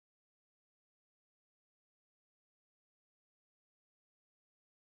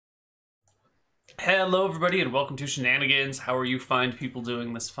Hello, everybody, and welcome to Shenanigans. How are you fine people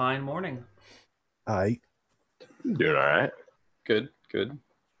doing this fine morning? Doing all right. Good.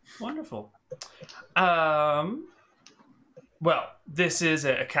 Wonderful. Well, this is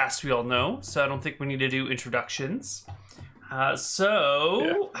a cast we all know, so I don't think we need to do introductions. How's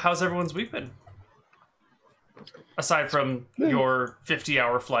everyone's week been? Aside from your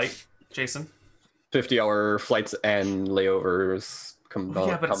 50-hour flight, Jason? 50-hour flights and layovers combined.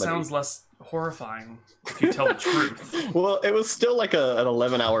 Yeah, but it sounds less horrifying if you tell the truth. Well, it was still like an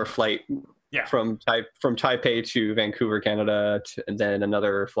 11-hour flight from Taipei to Vancouver, Canada, and then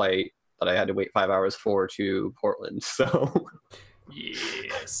another flight that I had to wait 5 hours for to Portland. So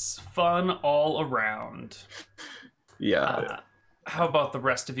yes, fun all around. Yeah. How about the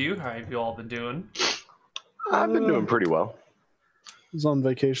rest of you? How have you all been doing? I've been doing pretty well. I was on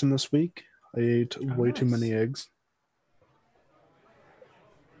vacation this week. I ate way too many eggs.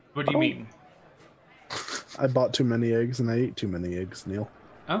 What do you mean? I bought too many eggs and I ate too many eggs, Neal.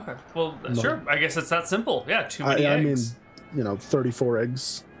 Okay, well, sure. I guess it's that simple. Yeah, too many eggs. I mean, 34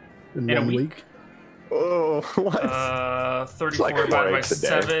 eggs in 1 week. Oh, what? 34 like divided by eggs a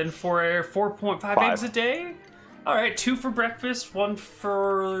day. 7, 4.5 eggs a day? All right, 2 for breakfast, 3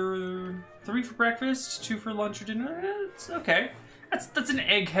 for breakfast, 2 for lunch or dinner. It's okay. That's an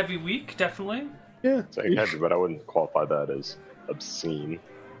egg-heavy week, definitely. Yeah. It's like heavy, but I wouldn't qualify that as obscene.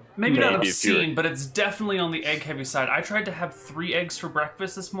 Maybe not Maybe if obscene, you're- but it's definitely on the egg-heavy side. I tried to have 3 eggs for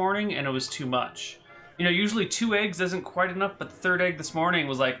breakfast this morning, and it was too much. You know, usually 2 eggs isn't quite enough, but the 3rd egg this morning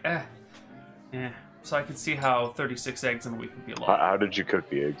was like, So I could see how 36 eggs in a week would be a lot. How did you cook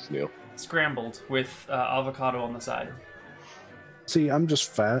the eggs, Neal? Scrambled with avocado on the side. See, I'm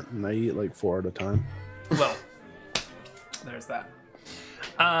just fat and I eat like 4 at a time. Well, there's that.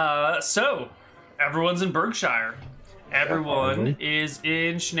 So, everyone's in Berkshire. Everyone is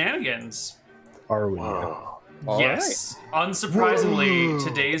in Shenanigans. Are we? Wow. Yes. Unsurprisingly,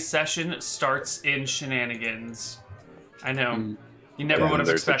 today's session starts in Shenanigans. I know. You never And would have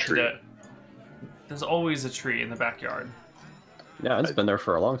there's a expected tree. it. There's always a tree in the backyard. Yeah, it's been there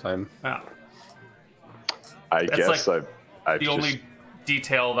for a long time. Wow. I That's guess like I've The just, only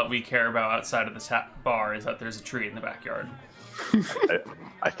detail that we care about outside of the tap bar is that there's a tree in the backyard.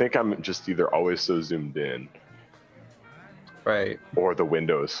 I think I'm just either always so zoomed in, Right. or the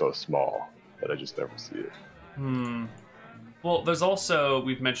window is so small that I just never see it. Well, there's also,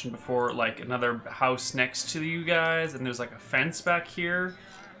 we've mentioned before, like another house next to you guys, and there's like a fence back here.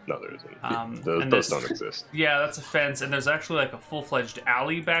 No, there isn't. And Those don't exist. Yeah, that's a fence, and there's actually like a full-fledged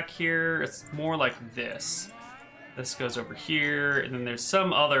alley back here. It's more like this. This goes over here, and then there's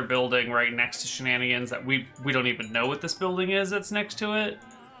some other building right next to Shenanigans that we don't even know what this building is that's next to it.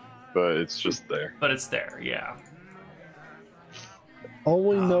 But it's just there. But it's there, yeah. All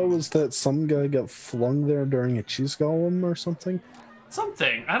we know is that some guy got flung there during a cheese golem or something.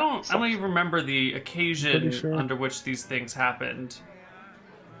 Something. I don't even remember the occasion Pretty sure. under which these things happened.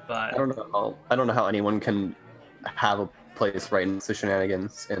 But I don't know how anyone can have a place right next to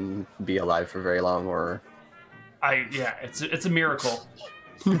Shenanigans and be alive for very long, or it's a miracle.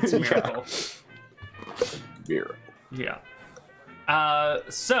 It's a miracle. Miracle. Yeah.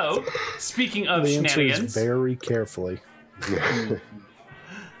 So, speaking of The answer is Shenanigans, very carefully.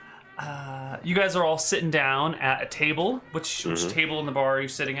 you guys are all sitting down at a table. Which table in the bar are you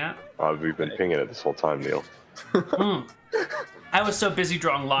sitting at? We've been pinging it this whole time, Neal. I was so busy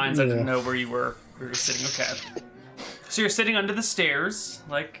drawing lines, I didn't Yeah. know where you were sitting. Okay. So you're sitting under the stairs,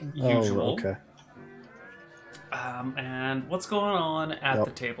 like usual. Oh, okay. And what's going on at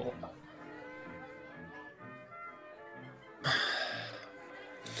the table?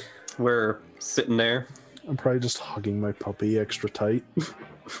 we're sitting there. I'm probably just hugging my puppy extra tight.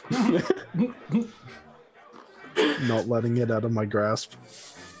 Not letting it out of my grasp.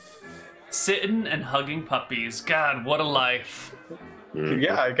 Sitting and hugging puppies. God, what a life.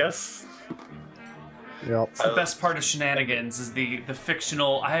 Yeah, I guess. Yep. It's the best part of Shenanigans is the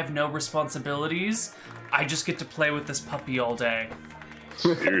fictional, I have no responsibilities. I just get to play with this puppy all day.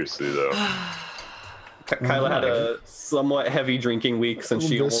 Seriously, though. Kyla had a somewhat heavy drinking week since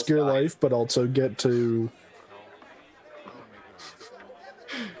she Risk almost your died. life, but also get to.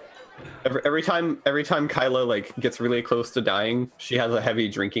 Every time Kyla like gets really close to dying, she has a heavy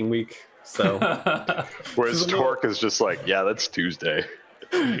drinking week. So Whereas Torque is just like, yeah, that's Tuesday.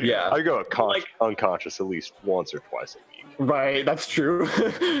 yeah, I go unconscious at least once or twice a week. right, that's true.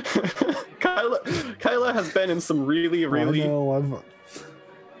 Kyla has been in some really I know,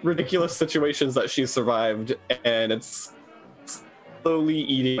 ridiculous situations that she's survived, and it's slowly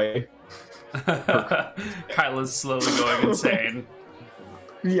eating away. Kyla's slowly going insane.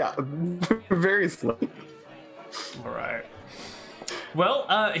 Yeah, very slow. All right.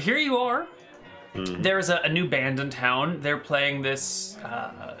 Well, here you are. There's a new band in town. They're playing this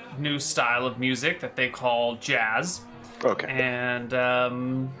new style of music that they call jazz. Okay.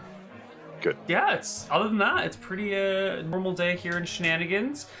 And Good. yeah, it's other than that, it's pretty normal day here in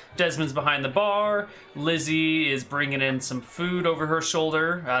Shenanigans. Desmond's behind the bar. Lizzie is bringing in some food over her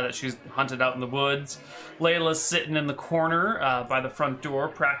shoulder that she's hunted out in the woods. Layla's sitting in the corner by the front door,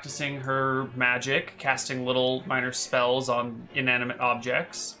 practicing her magic, casting little minor spells on inanimate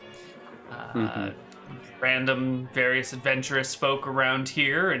objects. Random, various adventurous folk around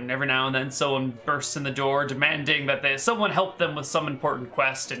here, and every now and then someone bursts in the door demanding that someone help them with some important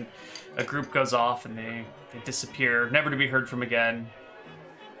quest, and a group goes off and they disappear, never to be heard from again.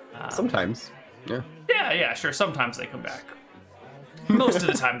 Sometimes, yeah. Yeah, sure. Sometimes they come back. Most of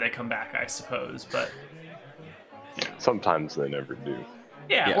the time they come back, I suppose, but Sometimes they never do.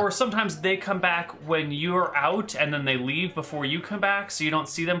 yeah, or sometimes they come back when you're out and then they leave before you come back, so you don't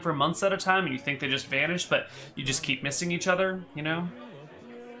see them for months at a time and you think they just vanished, but you just keep missing each other, you know?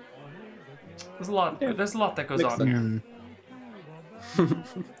 There's a lot that goes on here.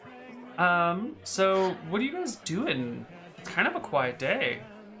 So what are you guys doing? It's kind of a quiet day.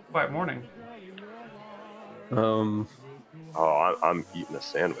 Quiet morning. Oh, I'm eating a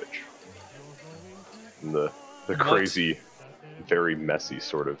sandwich. In the crazy, very messy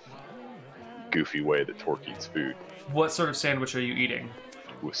sort of goofy way that Torque eats food. What sort of sandwich are you eating?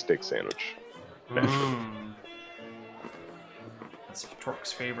 A steak sandwich. That's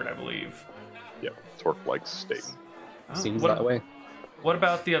Torque's favorite, I believe. Yep, Torque likes steak. Seems that way. What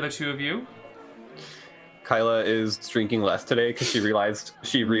about the other two of you? Kyla is drinking less today because she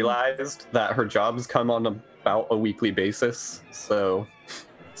realized that her jobs come on about a weekly basis. So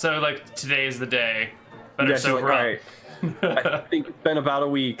like today is the day. Better sober up. Right. I think it's been about a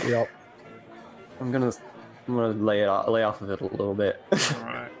week. Yep. I'm gonna lay off of it a little bit. All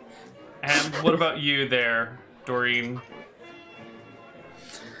right. And what about you there, Doreen?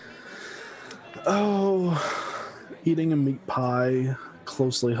 Oh, eating a meat pie,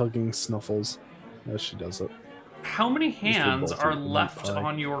 closely hugging Snuffles as she does it. How many hands both are eat the meat left pie.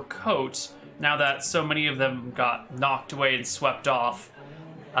 on your coat now that so many of them got knocked away and swept off,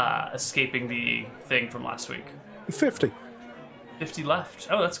 escaping the thing from last week? 50. 50 left.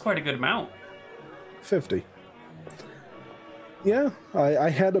 Oh, that's quite a good amount. 50. Yeah, I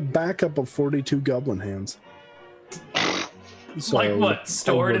had a backup of 42 goblin hands. So Like what,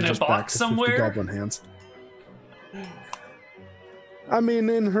 stored I in a just box back to 50 somewhere? Goblin hands. I mean,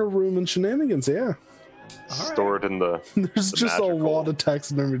 in her room in Shenanigans, yeah. Stored in the There's the just a magical- lot of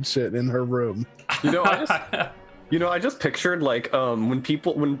taxidermied shit in her room. I just pictured like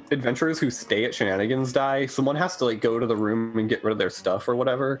when adventurers who stay at Shenanigans die, someone has to like go to the room and get rid of their stuff or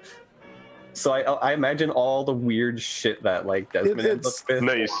whatever. So I imagine all the weird shit that like Desmond ends up with.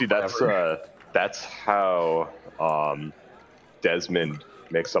 No, you see, that's how Desmond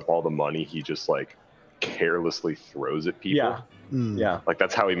makes up all the money. He just like carelessly throws at people. Yeah. Yeah. Like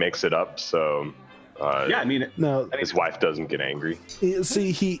that's how he makes it up. So I mean, No, his wife doesn't get angry.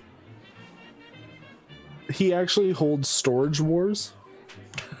 see, he actually holds storage wars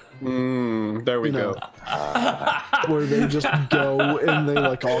there we go. where they just go and they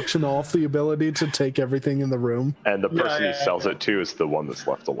like auction off the ability to take everything in the room. And the person he sells it to is the one that's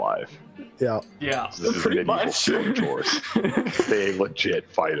left alive. Yeah. Yeah. This is Pretty medieval much. storage wars. They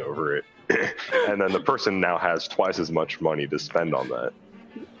legit fight over it. And then the person now has twice as much money to spend on that.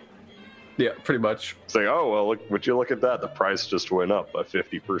 Yeah, pretty much. It's like, oh, well, would you look at that? The price just went up by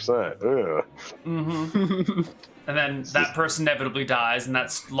 50%. Ugh. Mm-hmm. And then that person inevitably dies, and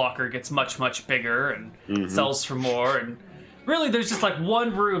that locker gets much, much bigger and sells for more. And really, there's just like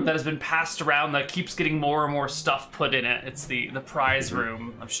one room that has been passed around that keeps getting more and more stuff put in it. It's the prize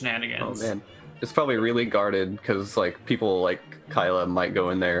room of Shenanigans. Oh man, it's probably really guarded because like people like Kyla might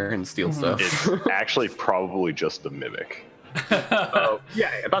go in there and steal stuff. It's actually probably just a mimic. Yeah,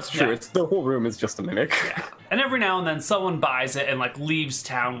 that's true. Yeah. It's the whole room is just a mimic. Yeah. And every now and then someone buys it and like leaves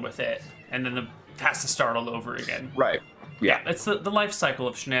town with it, and then has to start all over again. Right. Yeah. It's the life cycle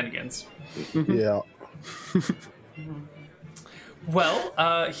of Shenanigans. Yeah.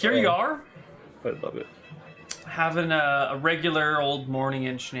 Well, here you are, I love it. having a regular old morning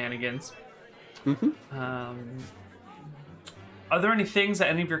in Shenanigans. Are there any things that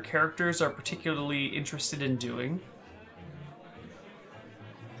any of your characters are particularly interested in doing?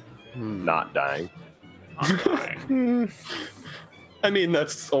 Not dying. I mean,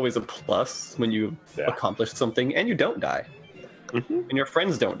 that's always a plus when you accomplish something and you don't die. And your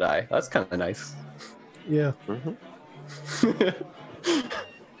friends don't die. That's kind of nice. Yeah.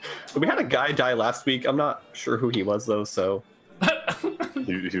 We had a guy die last week. I'm not sure who he was though. So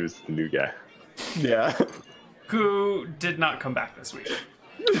He was the new guy. yeah. Who did not come back this week.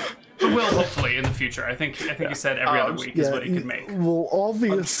 But will hopefully in the future. I think he said every other week is what he could make. Well,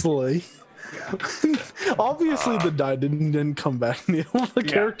 obviously. Obviously, the die didn't come back, Neil. The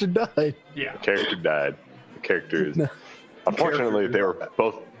character died. Yeah. The character died. The character is... Unfortunately, they were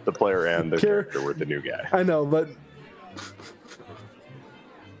both the player and the character were the new guy. I know, but...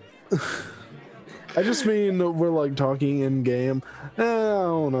 I just mean we're like talking in game. I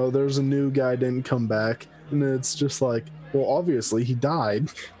don't know. There's a new guy didn't come back, and it's just like, well, obviously he died.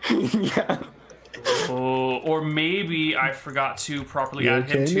 Yeah. Oh, or maybe I forgot to properly add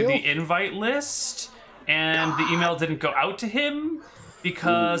him to the invite list, and the email didn't go out to him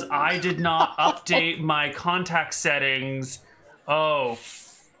because I did not update my contact settings. Oh,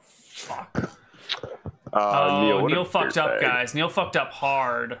 fuck. Neal fucked up, guys. Neal fucked up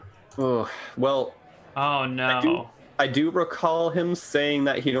hard. Oh, well. Oh, no. I do recall him saying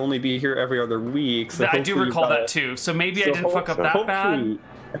that he'd only be here every other week. So I do recall that too. So maybe I didn't fuck up that bad.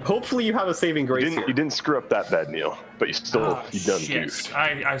 Hopefully you have a saving grace. You didn't screw up that bad, Neal, but you done goofed.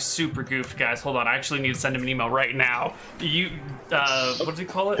 I super goofed, guys. Hold on, I actually need to send him an email right now. What do you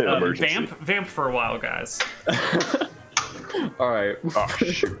call it? Vamp for a while, guys. All right. Oh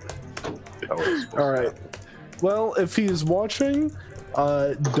shoot. All right. Well, if he's watching,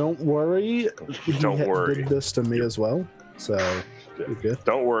 don't worry. Don't worry. He did this to me as well, so you're good.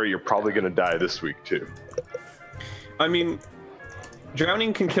 Don't worry. You're probably gonna die this week too. I mean,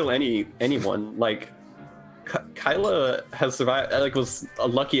 drowning can kill anyone. Like, Kyla has survived. Like, was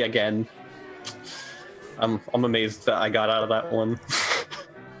lucky again. I'm amazed that I got out of that one.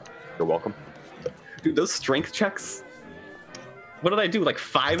 You're welcome. Dude, those strength checks. What did I do? Like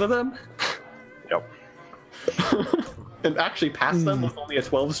 5 of them? Yep. And actually passed them with only a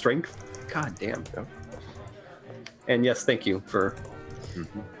 12 strength. God damn. Yep. And yes, thank you for.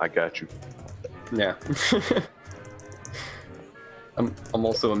 I got you. Yeah. I'm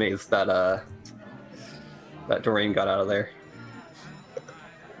also amazed that that Dorian got out of there.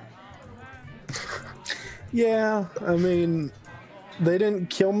 Yeah, I mean, they didn't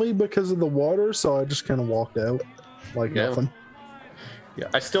kill me because of the water, so I just kind of walked out like nothing. Yeah,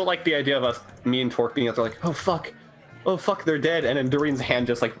 I still like the idea of me and Torque being out there like, oh fuck, they're dead, and then Dorian's hand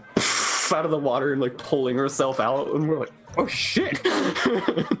just like out of the water and like pulling herself out, and we're like, oh shit.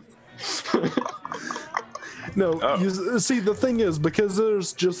 No, you see, the thing is, because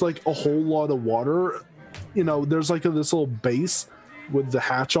there's just like a whole lot of water, you know, there's like this little base with the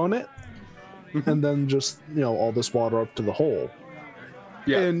hatch on it, and then just, you know, all this water up to the hole.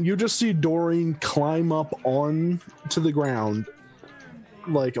 Yeah. And you just see Dorian climb up on to the ground,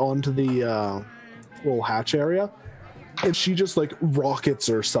 like onto the little hatch area, and she just like rockets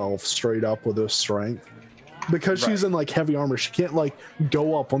herself straight up with her strength. Because she's in like heavy armor, she can't like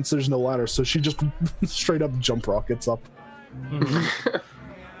go up once there's no ladder, so she just straight up jump rockets up.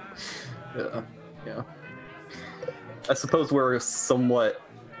 Yeah. I suppose we're somewhat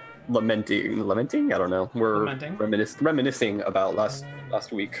lamenting. I don't know. We're reminiscing about last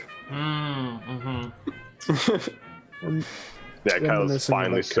week. Yeah, Kyla's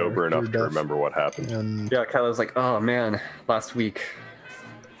finally sober enough to remember what happened. And yeah, Kyla's like, oh man, last week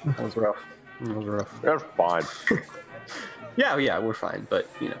that was rough. We're fine. Yeah, we're fine, but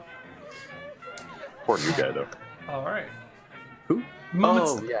you know. Poor new guy though. All right. Who?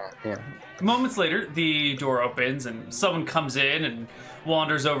 Yeah. Moments later, the door opens and someone comes in and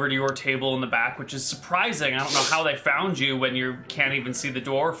wanders over to your table in the back, which is surprising. I don't know how they found you when you can't even see the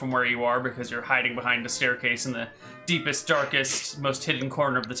door from where you are because you're hiding behind a staircase in the deepest, darkest, most hidden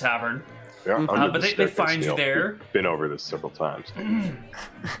corner of the tavern. Yeah, but they find you there. We've been over this several times.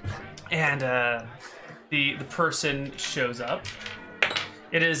 And the person shows up.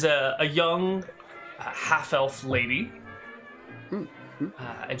 It is a young half-elf lady.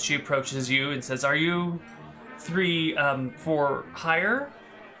 And she approaches you and says, "Are you 3 for hire?"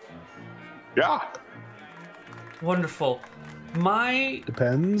 Yeah. Wonderful.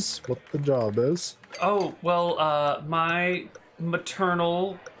 depends what the job is. Oh, well, my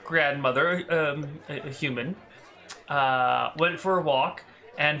maternal grandmother, a human, went for a walk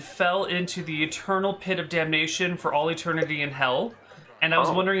and fell into the eternal pit of damnation for all eternity in hell. And I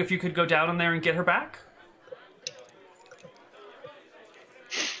was wondering if you could go down in there and get her back?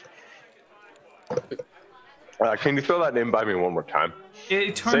 Can you throw that name by me one more time?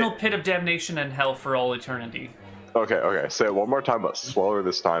 Eternal pit of damnation and hell for all eternity. Okay. Say it one more time, but slower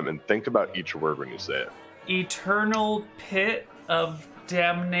this time, and think about each word when you say it. Eternal pit of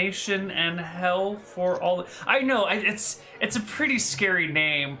damnation and hell for all. I know it's a pretty scary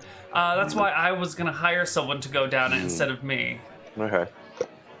name. That's why I was gonna hire someone to go down it instead of me. Okay.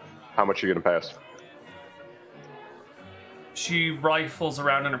 How much are you gonna pay us? She rifles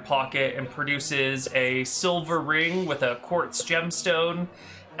around in her pocket and produces a silver ring with a quartz gemstone,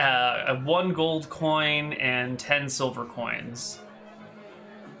 a 1 gold coin, and 10 silver coins.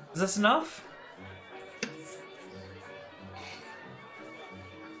 Is this enough?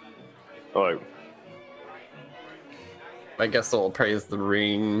 Like, I guess I'll praise the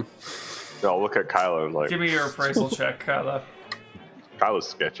ring. no, look at Kyla and like. Give me your appraisal check, Kyla. Kyla's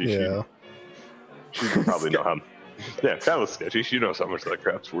sketchy. Yeah. She probably know how. Yeah, Kyla's sketchy. She knows how much that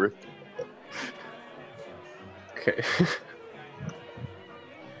crap's worth. Okay.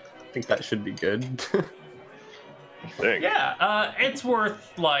 I think that should be good. Dang. Yeah, it's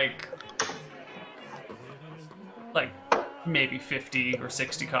worth like maybe 50 or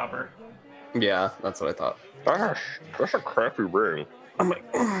 60 copper. Yeah, that's what I thought. That's a crappy ring. I'm like,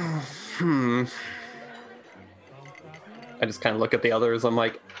 I just kind of look at the others. I'm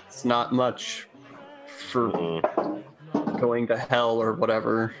like, it's not much for going to hell or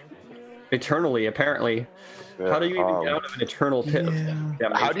whatever. Eternally, apparently. Yeah, How do you even get out of an eternal pit?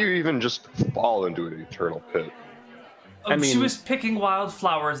 How do you even just fall into an eternal pit? I mean, she was picking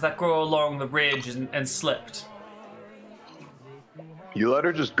wildflowers that grow along the ridge and slipped. You let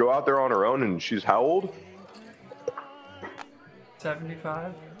her just go out there on her own, and she's how old?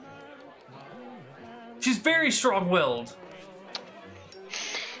 75? She's very strong-willed.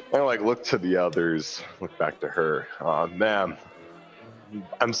 I like look to the others, look back to her. Ma'am,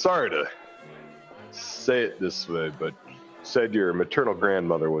 I'm sorry to say it this way, but you said your maternal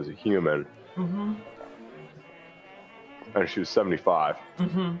grandmother was a human. Mm-hmm. And she was 75.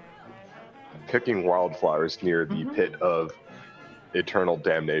 Mm-hmm. Picking wildflowers near the pit of eternal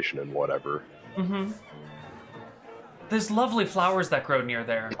damnation and whatever. Mm-hmm. There's lovely flowers that grow near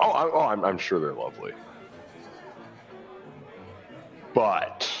there. I'm sure they're lovely.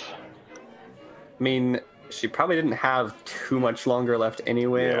 But I mean, she probably didn't have too much longer left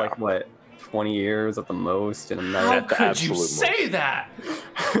anyway. Yeah. Like, what, 20 years at the most? And How At the could you absolute say that?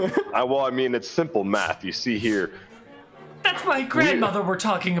 well, I mean, it's simple math. You see here. That's my grandmother we're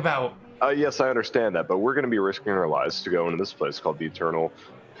talking about. Yes, I understand that, but we're going to be risking our lives to go into this place called the Eternal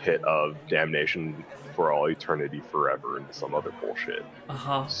Pit of Damnation for all eternity, forever, and some other bullshit.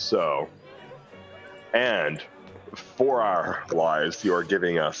 Uh-huh. So, and for our lives, you are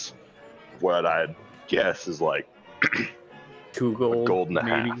giving us what I'd guess is like 2 gold, a gold and a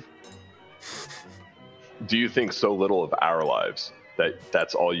maybe. half. Do you think so little of our lives that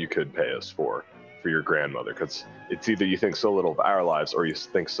that's all you could pay us for your grandmother? Because it's either you think so little of our lives or you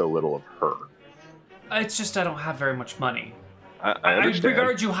think so little of her. It's just I don't have very much money. I I understand.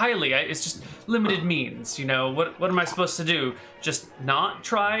 regard you highly. It's just limited means, you know. What am I supposed to do? Just not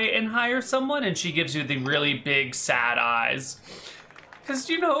try and hire someone? And she gives you the really big sad eyes. Because,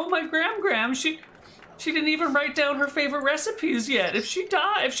 you know, my Gram, she didn't even write down her favorite recipes yet. If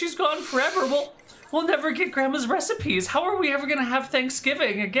she's gone forever, we'll never get Grandma's recipes. How are we ever going to have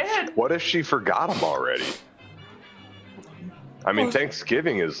Thanksgiving again? What if she forgot them already? I mean, Well,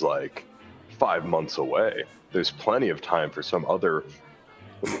 Thanksgiving is like 5 months away. There's plenty of time for some other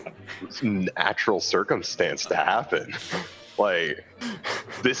natural circumstance to happen. Like,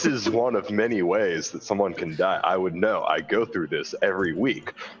 this is one of many ways that someone can die. I would know. I go through this every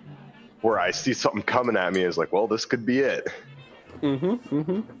week where I see something coming at me. It's like, well, this could be it.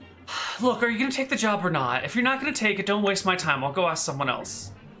 Look, are you going to take the job or not? If you're not going to take it, don't waste my time. I'll go ask someone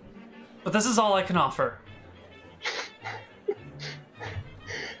else. But this is all I can offer.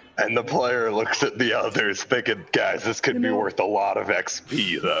 And the player looks at the others thinking, guys, this could be worth a lot of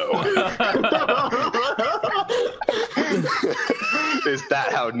XP, though. Is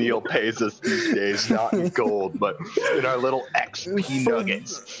that how Neal pays us these days? Not in gold, but in our little XP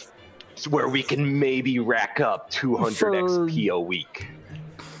nuggets. It's where we can maybe rack up 200 XP a week.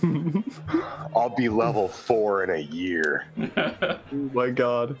 I'll be level 4 in a year. Oh my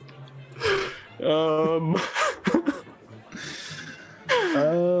god.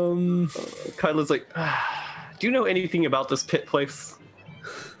 Kyla's like, do you know anything about this pit place?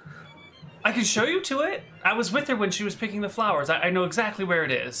 I can show you to it. I was with her when she was picking the flowers. I know exactly where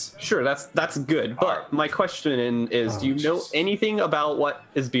it is. Sure, that's good. But my question is, do you know anything about what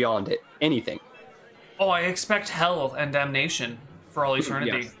is beyond it? Anything? Oh, I expect hell and damnation for all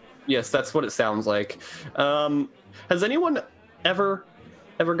eternity. Yes, that's what it sounds like. Has anyone ever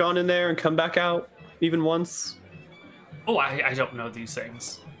gone in there and come back out even once? Oh, I don't know these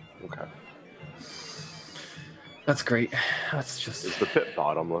things. Okay. That's great. That's just... Is the pit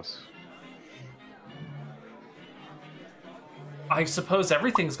bottomless? I suppose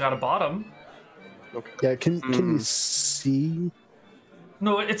everything's got a bottom. Okay. Yeah, can you see?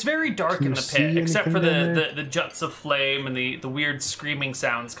 No, it's very dark Can in you the see pit, except for anything down there? the juts of flame and the weird screaming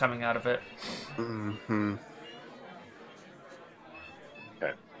sounds coming out of it. Mm-hmm.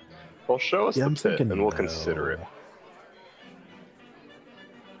 Okay. Well, show us Yeah, the I'm pit, thinking and we'll no. consider it.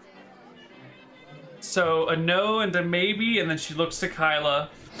 So a no and a maybe, and then she looks to Kyla.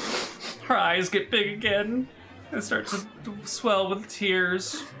 Her eyes get big again and start to swell with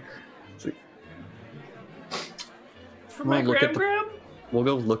tears. For my Well, look at gram. We'll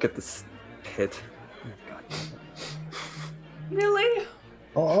go look at this pit. Really?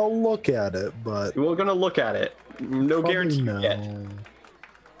 I'll look at it, but We're gonna look at it. No probably guarantee no. yet.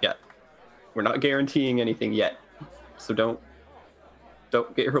 Yet. We're not guaranteeing anything yet. So don't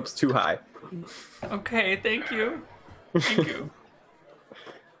get your hopes too high. Okay, thank you. Thank you.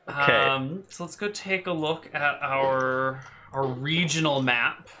 Okay. So let's go take a look at our regional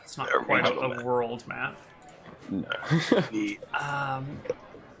map. It's not Our quite regional a map. world map. No.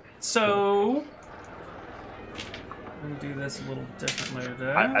 So we'll do this a little differently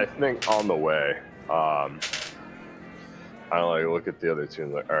today. I think on the way, I like look at the other two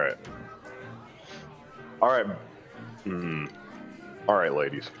and like, all right, all right,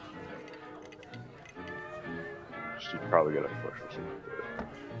 ladies. She's probably gonna push us a little bit.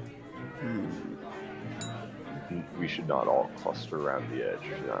 We should not all cluster around the edge.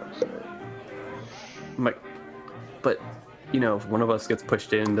 You know what I'm saying? But you know, if one of us gets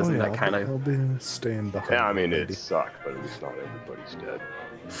pushed in, doesn't that kind I'll of? be staying behind. Yeah, I mean lady. it sucked, but at least not everybody's dead.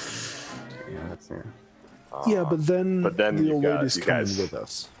 Yeah, that's yeah. Yeah, but then the you old guys- lady's you coming guys- with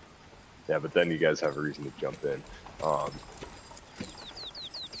us. Yeah, but then you guys have a reason to jump in.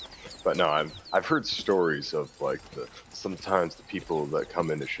 But no, I've heard stories of like sometimes the people that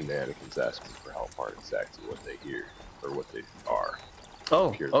come into Shenanigans asking for help aren't exactly what they hear or what they are.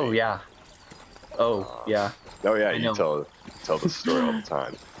 Oh yeah. Oh yeah. Oh yeah, I you know. tell the story all the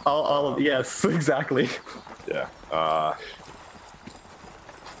time. All yes, exactly. Yeah.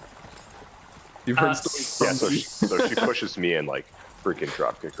 You've heard stories from Yeah. me. So she pushes me and like freaking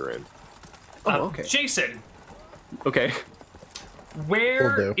drop kick her in. Oh, okay. Jason, Okay.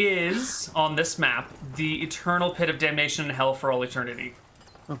 where Will do. is on this map the eternal pit of damnation and hell for all eternity?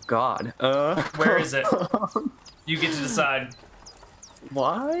 Oh God. Where is it? You get to decide.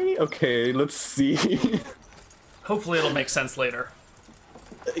 Why? Okay, let's see. Hopefully it'll make sense later.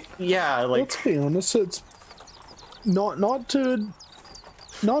 Yeah, like Let's be honest, it's not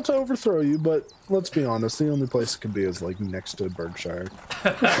to overthrow you, but let's be honest, the only place it could be is like next to Berkshire.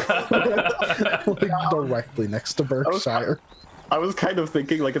 Like directly next to Berkshire. I was kind of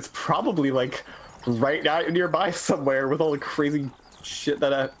thinking like it's probably like right out nearby somewhere with all the crazy shit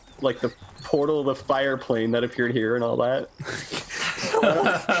that like the portal of the fire plane that appeared here and all that.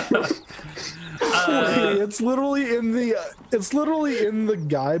 It's literally in the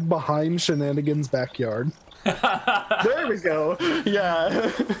guy behind Shenanigans' backyard. There we go.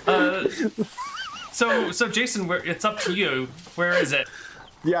 Yeah. So Jason, it's up to you. Where is it?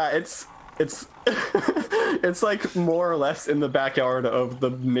 Yeah, it's it's like more or less in the backyard of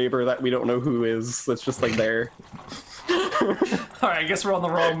the neighbor that we don't know who is. That's just like there. All right, I guess we're on the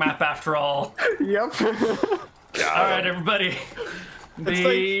wrong map after all. Yep. All right, everybody.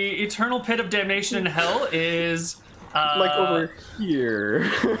 The eternal pit of damnation and hell is Like over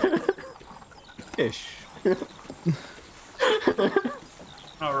here. Ish.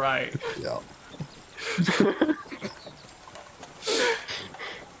 all right. Yeah.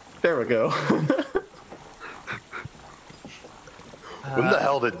 There we go. When the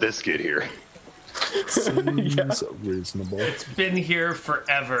hell did this get here? Seems reasonable. It's been here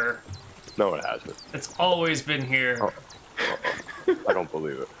forever. No, it hasn't. It's always been here. Oh. I don't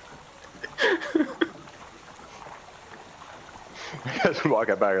believe it. You guys walk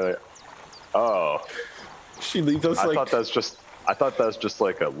back and like, oh, She leaves us I like thought that's just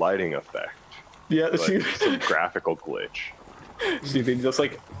like a lighting effect, yeah. like some graphical glitch. She leaves us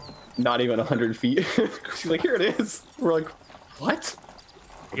like not even 100 feet. She's like, here it is. We're like, what?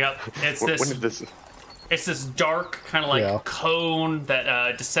 Yep. It's When this. did this? It's this dark kind of like Yeah. cone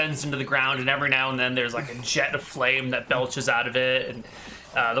that descends into the ground, and every now and then there's like a jet of flame that belches out of it, and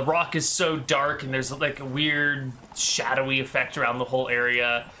the rock is so dark, and there's like a weird shadowy effect around the whole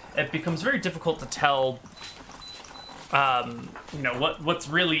area. It becomes very difficult to tell, what's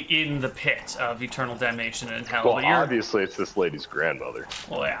really in the pit of eternal damnation and hell. Well, But you're- obviously it's this lady's grandmother.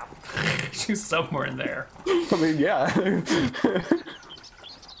 well, yeah, she's somewhere in there. I mean, yeah.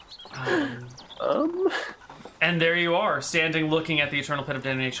 And there you are, standing looking at the eternal pit of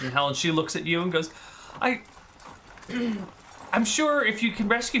damnation in hell, and she looks at you and goes, I'm sure if you can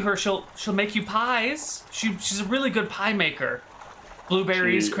rescue her, she'll make you pies. She's a really good pie maker.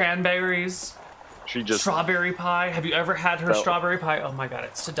 Blueberries, cranberries, strawberry pie. Have you ever had her strawberry pie? Oh my god,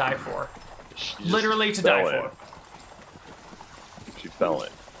 it's to die for. Literally to die for. She fell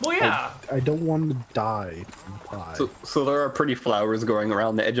it. Well, yeah. I don't want to die from pie. So there are pretty flowers growing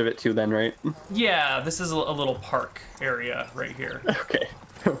around the edge of it too then, right? Yeah, this is a little park area right here.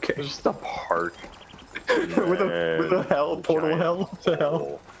 Okay. There's just a park. with a portal hell to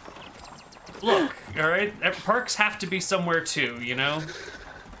hell. Look, alright, parks have to be somewhere too, you know?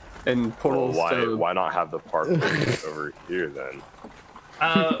 And portals why not have the park over here then?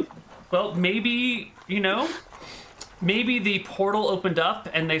 Well, maybe, you know, maybe the portal opened up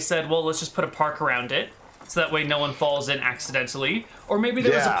and they said, well, let's just put a park around it, so that way no one falls in accidentally. Or maybe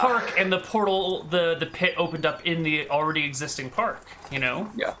there was a park and the portal, the pit opened up in the already existing park, you know?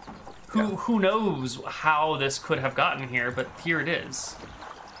 Yeah. Who knows how this could have gotten here, but here it is.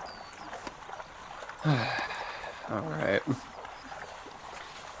 Alright.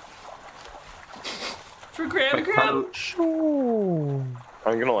 For Graham. Sure.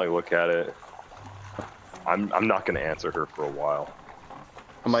 I'm gonna like look at it. I'm not gonna answer her for a while.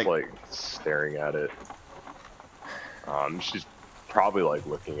 I'm just, like staring at it. She's probably like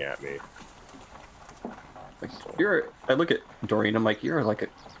looking at me. Like, I look at Doreen, I'm like, you're like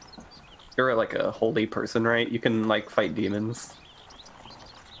a holy person, right? You can like fight demons.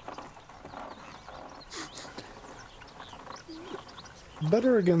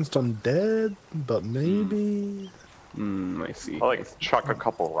 Better against undead, but maybe. I see. I'll like chuck a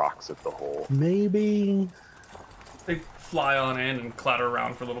couple rocks at the hole. Maybe. They fly on in and clatter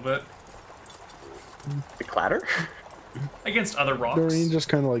around for a little bit. The clatter? Against other rocks. Doreen just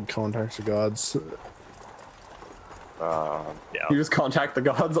kind of like contacts the gods. Yeah. You just contact the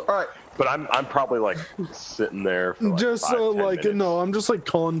gods. All right. But I'm probably like sitting there for like Just 5-10 like minutes. no, I'm just like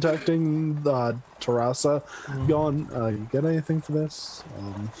contacting Terasa. Going, you get anything for this?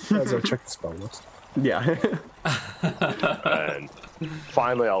 As I check the spell list. Yeah. And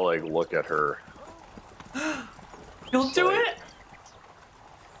finally, I'll like look at her. You'll do it?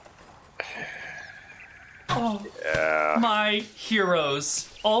 Oh, Yeah. my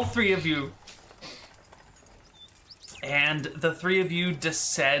heroes. All three of you. And the three of you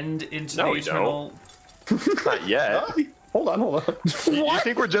descend into the eternal... Not yet. Hold on. You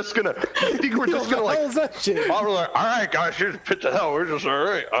think we're just gonna? You think we're just gonna like? How's that shit? Oh, we're like, all right, guys, here's the pit to hell. We're just all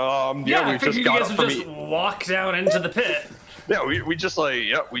right. Yeah, I we figured just you got guys it would from just walk down into the pit. Yeah, we just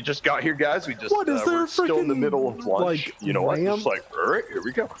like, we just got here, guys. We just What is there we're still in the freaking, middle of lunch. like, You know what? ramp? Just like, all right, here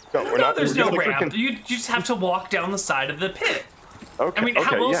we go. No, we're No, not. there's we're no gonna ramp. freaking- You just have to walk down the side of the pit. Okay. I mean, okay,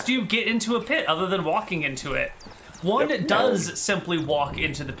 how else yeah. do you get into a pit other than walking into it? One Yep. does simply walk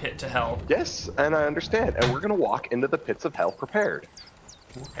into the pit to hell. Yes, and I understand. And we're gonna walk into the pits of hell prepared.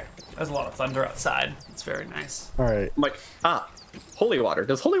 Okay. There's a lot of thunder outside. It's very nice. All right. I'm like, holy water.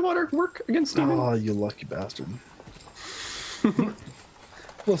 Does holy water work against demons? Oh, you lucky bastard.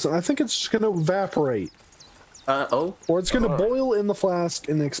 Listen, I think it's just gonna evaporate, or it's gonna boil in the flask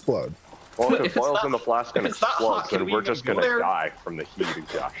and explode. Well, if If it it's boils not- in the flask and if it's not hot, explodes, can then we we're even just go gonna there? die from the heat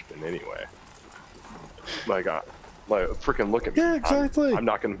exhaustion anyway. Like, freaking look at me. Yeah, exactly. I'm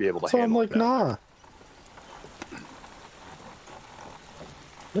not gonna be able to So I'm handle like, that. nah.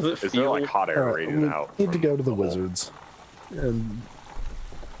 Does it Is there like hot air All right, radiating we out? need to from go to the hole? wizards. And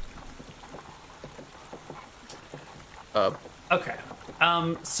Okay.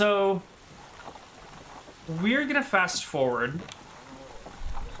 So we're gonna fast forward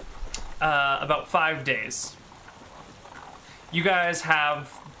about 5 days. You guys have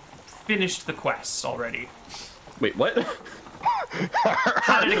finished the quest already. Wait, what?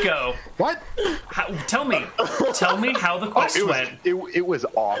 How did it go? what? Tell me how the quest went. It was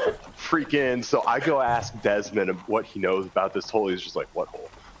awful. Freaking. So I go ask Desmond what he knows about this hole. He's just like, what hole?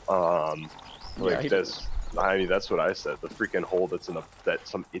 Like he this. I mean, that's what I said. The freaking hole that's that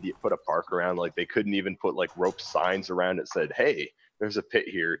some idiot put a park around. Like they couldn't even put like rope signs around it. Said, hey, there's a pit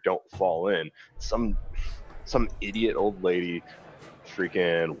here. Don't fall in. Some idiot old lady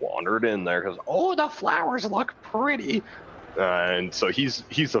freaking wandered in there because the flowers look pretty. And so he's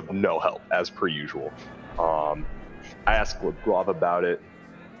of no help as per usual. I asked Glove about it.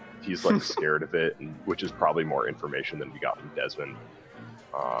 He's like scared of it, which is probably more information than we got from Desmond.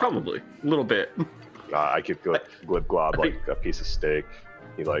 Probably. A little bit. I give Glib Glob like a piece of steak.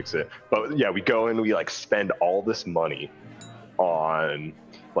 He likes it. But yeah, we go and we like spend all this money on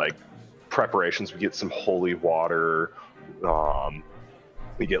like preparations. We get some holy water.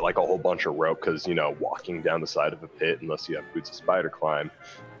 We get like a whole bunch of rope because, you know, walking down the side of a pit, unless you have boots of spider climb.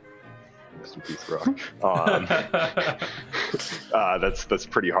 Rest in peace, bro. That's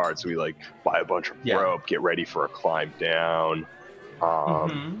pretty hard. So we like buy a bunch of rope, get ready for a climb down.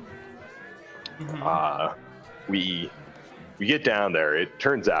 We get down there. It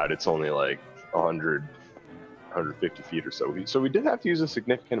turns out it's only like 150 feet or so. So we did have to use a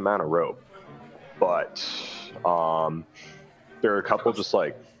significant amount of rope, but there are a couple just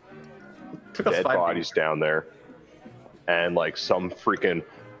like dead bodies down there, and like some freaking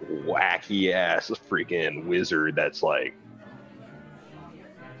wacky ass freaking wizard that's like,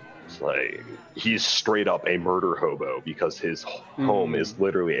 it's like he's straight up a murder hobo because his home is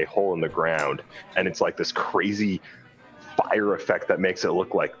literally a hole in the ground, and it's like this crazy fire effect that makes it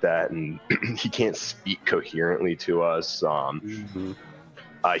look like that, and he can't speak coherently to us.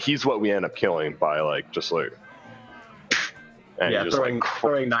 He's what we end up killing by like just like, and just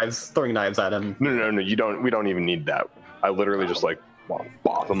throwing knives at him. No, we don't even need that. I literally just like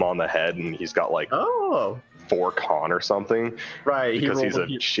bop him on the head, and he's got like 4 con or something, right? Because he's a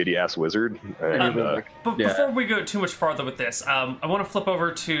shitty ass wizard. And, but before we go too much farther with this, I want to flip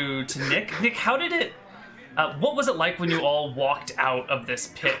over to Nick. Nick, how did it? What was it like when you all walked out of this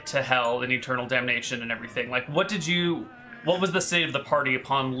pit to hell and eternal damnation and everything? Like, what was the state of the party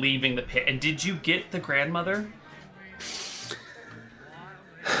upon leaving the pit? And did you get the grandmother?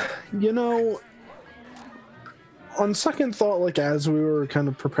 You know, on second thought, like as we were kind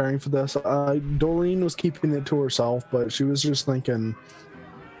of preparing for this, Doreen was keeping it to herself, but she was just thinking,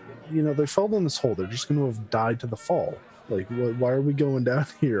 you know, they fell in this hole. They're just going to have died to the fall. Like, why are we going down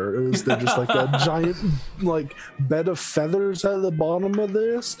here? Is there just like a giant like bed of feathers at the bottom of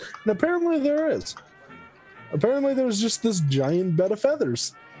this? And apparently there is. Apparently there's just this giant bed of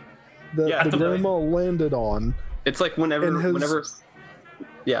feathers that the grandma landed on. It's like whenever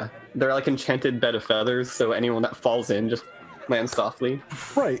they're like enchanted bed of feathers, so anyone that falls in just lands softly.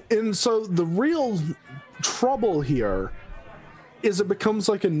 Right. And so the real trouble here is it becomes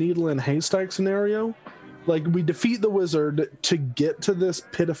like a needle in a haystack scenario. Like, we defeat the wizard to get to this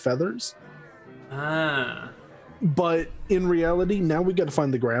pit of feathers. But in reality, now we got to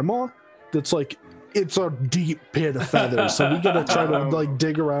find the grandma. That's like, it's a deep pit of feathers. So we got to try to like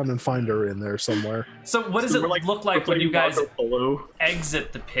dig around and find her in there somewhere. So what does it look like when you guys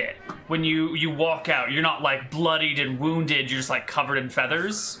exit the pit? When you walk out, you're not like bloodied and wounded. You're just like covered in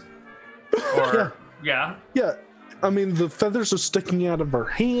feathers. Or yeah. I mean, the feathers are sticking out of her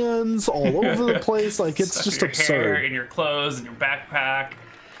hands all over the place. Like, it's just absurd. Your hair and your clothes and your backpack.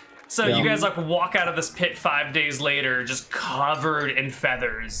 So you guys like walk out of this pit 5 days later, just covered in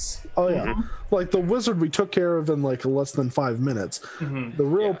feathers. Oh yeah, like the wizard we took care of in like less than 5 minutes. The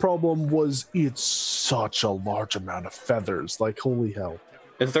real problem was it's such a large amount of feathers. Like, holy hell.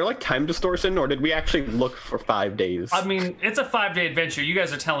 Is there like time distortion, or did we actually look for 5 days? I mean, it's a 5-day adventure. You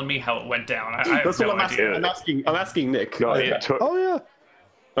guys are telling me how it went down. I have no idea. I'm asking Nick. No, it took, okay.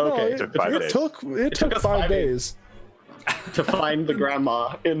 No, it took 5 days. It took 5 days to find the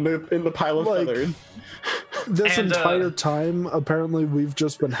grandma in the pile of feathers. This entire time, apparently, we've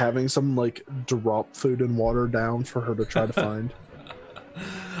just been having some like drop food and water down for her to try to find.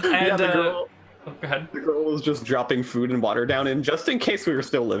 And go ahead. The girl was just dropping food and water down in just in case we were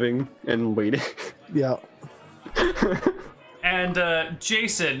still living and waiting. Yeah. And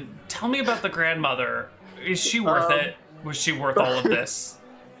Jason, tell me about the grandmother. Is she worth it? Was she worth all of this?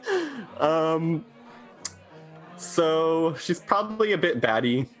 So she's probably a bit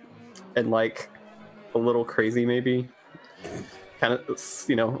batty and like a little crazy, maybe. Kind of,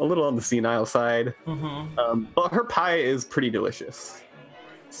 you know, a little on the senile side. But her pie is pretty delicious.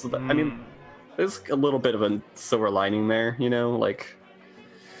 So that, I mean, there's a little bit of a silver lining there, you know, like.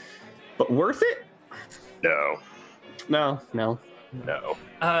 But worth it? No.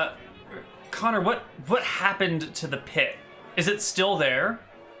 Connar, what happened to the pit? Is it still there?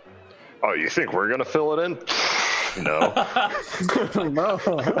 Oh, you think we're gonna fill it in? No. No.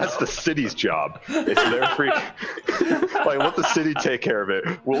 That's the city's job. It's their like, let the city take care of it.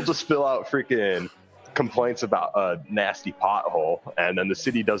 We'll just fill out freaking complaints about a nasty pothole, and then the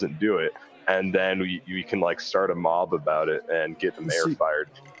city doesn't do it, and then we can like start a mob about it and get the mayor fired.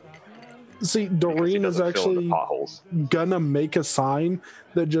 See, Doreen is actually gonna make a sign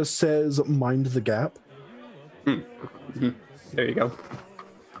that just says "Mind the gap." There you go.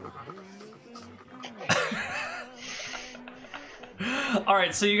 All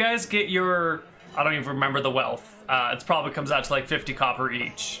right, so you guys get your, I don't even remember the wealth. It probably comes out to like 50 copper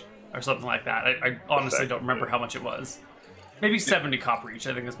each or something like that. I honestly don't remember how much it was. Maybe 70 copper each,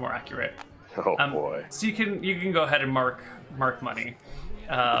 I think is more accurate. Oh boy. So you can go ahead and mark money.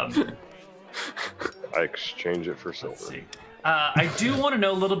 I exchange it for silver. Let's see. I do want to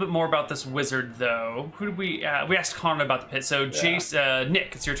know a little bit more about this wizard, though. Who did we asked Connar about the pit. So,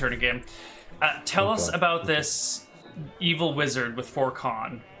 Nick, it's your turn again. Tell us about this evil wizard with 4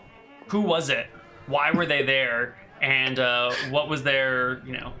 con. Who was it? Why were they there? And what was their,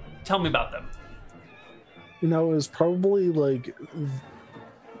 tell me about them. It was probably like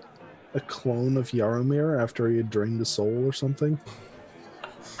a clone of Yaromir after he had drained his soul or something.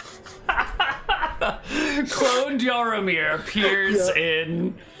 Cloned Yaromir appears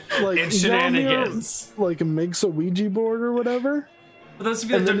in Shenanigans. Yaromir, makes a Ouija board or whatever. For those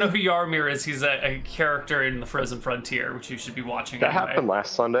of you that don't know who Yaromir is, he's a character in the Frozen Frontier, which you should be watching. That happened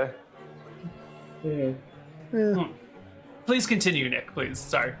last Sunday. Yeah. Please continue, Nick, please.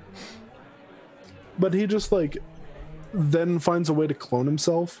 Sorry. But he just then finds a way to clone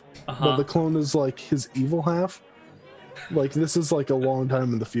himself. But the clone is his evil half. This is a long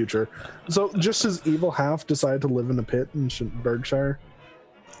time in the future. So just his evil half decided to live in a pit in Berkshire.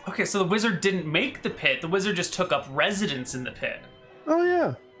 Okay, so the wizard didn't make the pit. The wizard just took up residence in the pit. Oh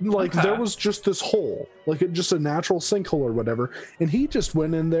yeah. There was just this hole, just a natural sinkhole or whatever, and he just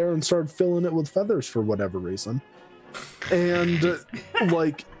went in there and started filling it with feathers for whatever reason, and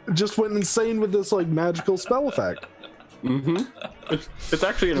just went insane with this magical spell effect. Mm-hmm. It's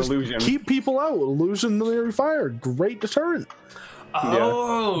actually an illusion. Keep people out. Illusionary fire, great deterrent.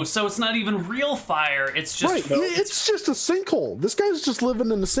 Oh, so it's not even real fire. It's just right. It's just a sinkhole. This guy's just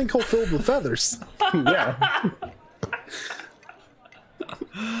living in a sinkhole filled with feathers. Yeah.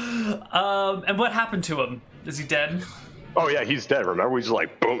 And what happened to him? Is he dead? Oh yeah, he's dead. Remember, we just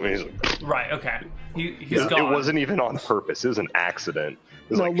boom. And he's right. Okay. He's gone. It wasn't even on purpose. It was an accident.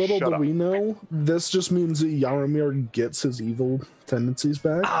 Now, little do we know, this just means that Yaromir gets his evil tendencies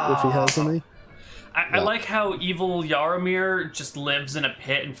back if he has any. I like how evil Yaromir just lives in a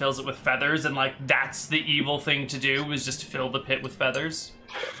pit and fills it with feathers, and that's the evil thing to do is just fill the pit with feathers.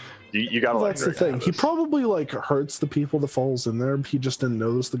 You gotta that's the thing. He probably hurts the people that falls in there. He just didn't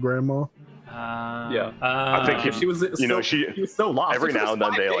notice the grandma. Yeah, I think she was. She was so lost. Every now and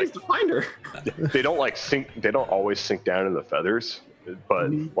then they to find her. They don't sink. They don't always sink down in the feathers,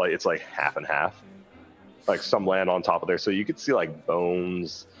 but it's half and half. Some land on top of there, so you could see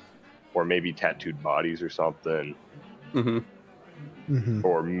bones, or maybe tattooed bodies or something. Mm-hmm. Mm-hmm.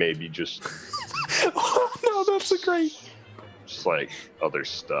 Or maybe just. Oh no, that's a great. Just other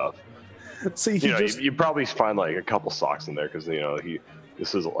stuff. See, you probably find a couple socks in there because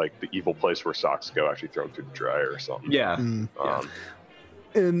this is the evil place where socks go, actually thrown through the dryer or something. Yeah. And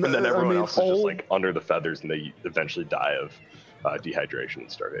then everyone else is just under the feathers, and they eventually die of dehydration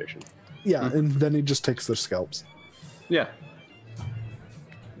and starvation. Yeah, and then he just takes their scalps. Yeah.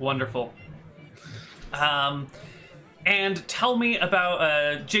 Wonderful. And tell me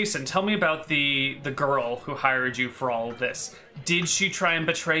about Jason. Tell me about the girl who hired you for all of this. Did she try and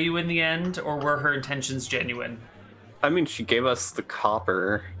betray you in the end, or were her intentions genuine? I mean, she gave us the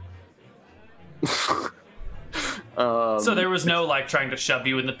copper. So there was no trying to shove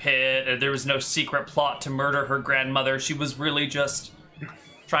you in the pit, or there was no secret plot to murder her grandmother. She was really just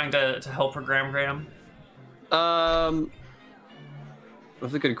trying to help her gram. That's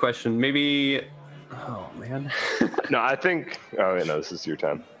a good question. Maybe. Oh man. No, I think. Oh no, this is your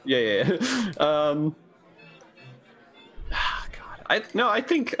time. Yeah. God, I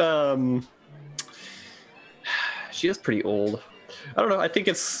think she is pretty old. I don't know. I think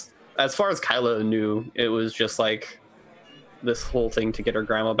it's, as far as Kyla knew, it was just this whole thing to get her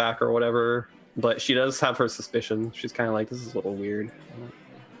grandma back or whatever. But she does have her suspicions. She's kind of this is a little weird.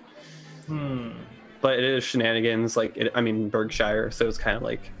 But it is Shenanigans, Berkshire, so it's kind of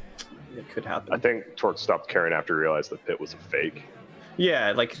it could happen. I think Torque stopped caring after he realized the pit was a fake.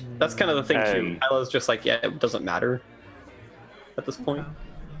 Yeah, that's kind of the thing too. Kyla's just yeah, it doesn't matter at this point.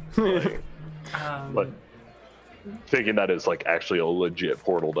 But thinking that it's actually a legit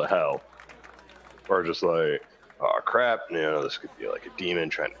portal to hell, or just oh crap, this could be a demon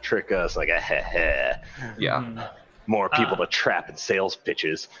trying to trick us, Yeah. More people to trap in sales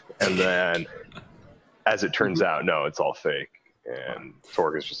pitches, and then as it turns out, no, it's all fake. And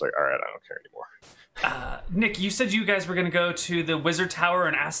Torque is just all right, I don't care anymore. Nick, you said you guys were going to go to the Wizard Tower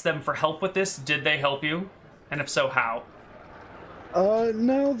and ask them for help with this. Did they help you? And if so, how?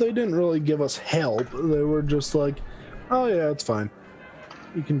 No, they didn't really give us help. They were just oh yeah, it's fine.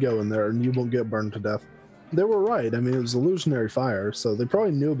 You can go in there and you won't get burned to death. They were right. I mean, it was illusionary fire, so they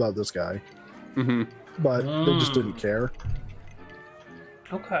probably knew about this guy. Mm-hmm. But they just didn't care.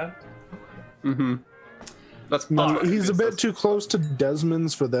 Okay. Mm-hmm. He's a bit too close to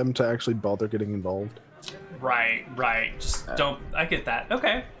Desmond's for them to actually bother getting involved. Right. Just don't. I get that.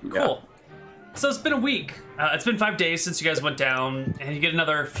 Okay, cool. So it's been a week. It's been 5 days since you guys went down, and you get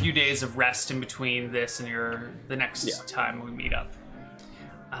another few days of rest in between this and the next time we meet up.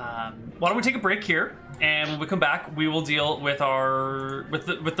 Why don't we take a break here, and when we come back, we will deal with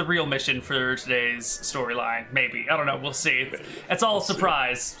the real mission for today's storyline. Maybe, I don't know. We'll see. It's all a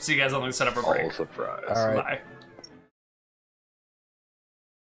surprise. See you guys on the other side of our break. All surprise. All right. Bye.